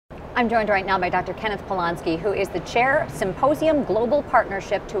I'm joined right now by Dr. Kenneth Polonsky, who is the Chair, Symposium Global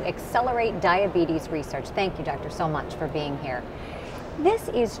Partnership to Accelerate Diabetes Research. Thank you, Doctor, so much for being here. This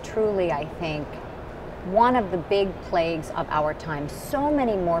is truly, I think, one of the big plagues of our time. So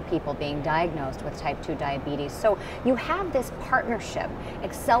many more people being diagnosed with type 2 diabetes. So you have this partnership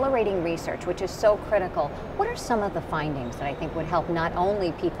accelerating research, which is so critical. What are some of the findings that I think would help not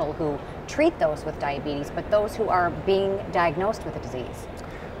only people who treat those with diabetes, but those who are being diagnosed with the disease?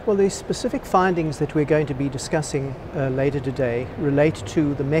 Well, the specific findings that we're going to be discussing later today relate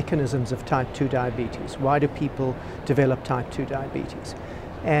to the mechanisms of type 2 diabetes. Why do people develop type 2 diabetes?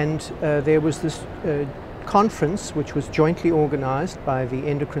 And there was this conference which was jointly organized by the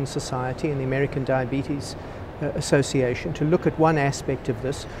Endocrine Society and the American Diabetes Association to look at one aspect of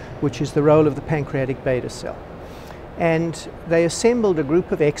this, which is the role of the pancreatic beta cell. And they assembled a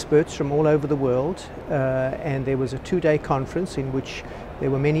group of experts from all over the world, and there was a two-day conference in which there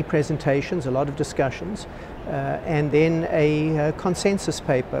were many presentations, a lot of discussions, and then a consensus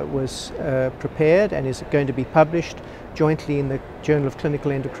paper was prepared and is going to be published jointly in the Journal of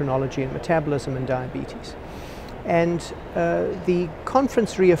Clinical Endocrinology and Metabolism and Diabetes. And the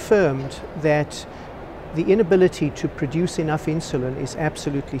conference reaffirmed that the inability to produce enough insulin is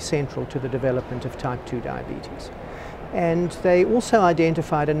absolutely central to the development of type 2 diabetes. And they also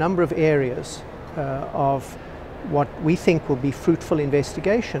identified a number of areas of what we think will be fruitful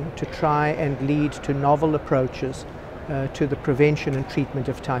investigation to try and lead to novel approaches to the prevention and treatment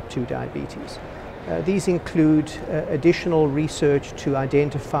of type 2 diabetes. These include additional research to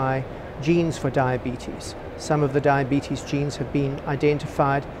identify genes for diabetes. Some of the diabetes genes have been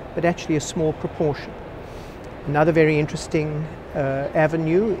identified, but actually a small proportion. Another very interesting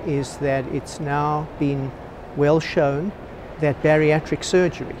avenue is that it's now been well shown that bariatric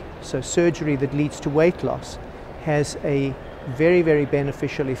surgery, so surgery that leads to weight loss, has a very, very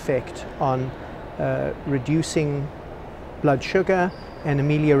beneficial effect on reducing blood sugar and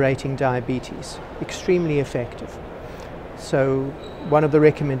ameliorating diabetes. Extremely effective. So one of the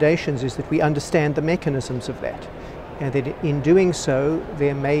recommendations is that we understand the mechanisms of that, and that in doing so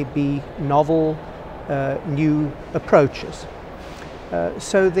there may be novel new approaches.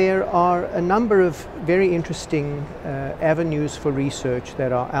 So there are a number of very interesting avenues for research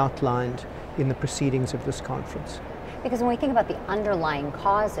that are outlined in the proceedings of this conference. Because when we think about the underlying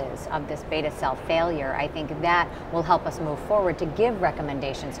causes of this beta cell failure, I think that will help us move forward to give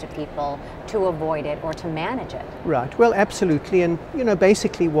recommendations to people to avoid it or to manage it. Right, well, absolutely. And you know,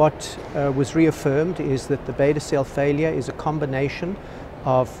 basically what was reaffirmed is that the beta cell failure is a combination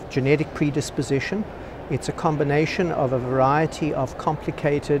of genetic predisposition. It's a combination of a variety of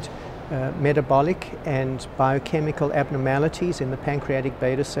complicated metabolic and biochemical abnormalities in the pancreatic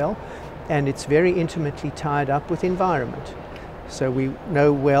beta cell, and it's very intimately tied up with environment. So we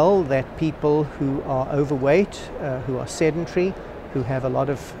know well that people who are overweight, who are sedentary, who have a lot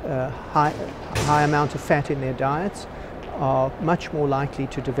of high amount of fat in their diets, are much more likely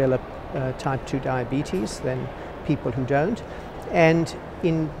to develop type 2 diabetes than people who don't. And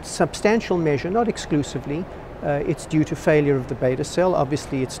in substantial measure, not exclusively, it's due to failure of the beta cell.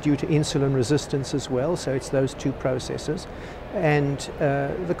 Obviously it's due to insulin resistance as well, so it's those two processes. And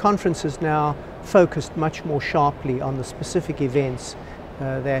the conference is now focused much more sharply on the specific events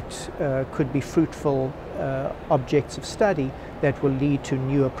that could be fruitful objects of study that will lead to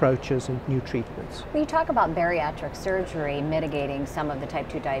new approaches and new treatments. When you talk about bariatric surgery mitigating some of the type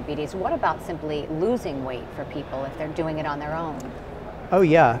 2 diabetes, what about simply losing weight for people if they're doing it on their own? Oh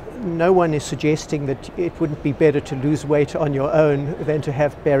yeah, no one is suggesting that it wouldn't be better to lose weight on your own than to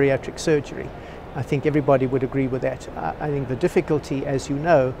have bariatric surgery. I think everybody would agree with that. I think the difficulty, as you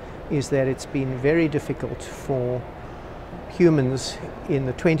know, is that it's been very difficult for humans in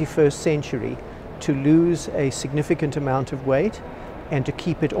the 21st century to lose a significant amount of weight and to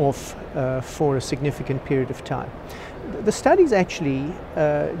keep it off for a significant period of time. The studies actually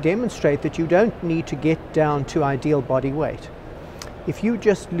demonstrate that you don't need to get down to ideal body weight. If you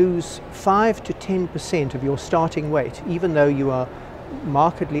just lose 5 to 10% of your starting weight, even though you are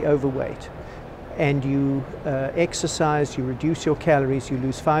markedly overweight, and you exercise, you reduce your calories, you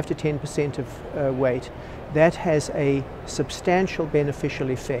lose 5 to 10% of weight, that has a substantial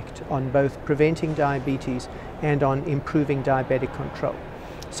beneficial effect on both preventing diabetes and on improving diabetic control.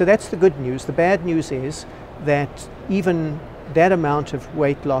 So that's the good news. The bad news is that even that amount of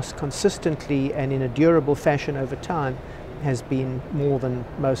weight loss consistently and in a durable fashion over time has been more than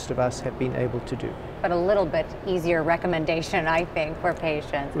most of us have been able to do. But a little bit easier recommendation, I think, for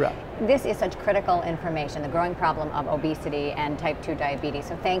patients. Right. This is such critical information, the growing problem of obesity and type 2 diabetes.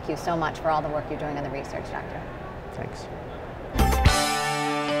 So thank you so much for all the work you're doing on the research, Doctor. Thanks.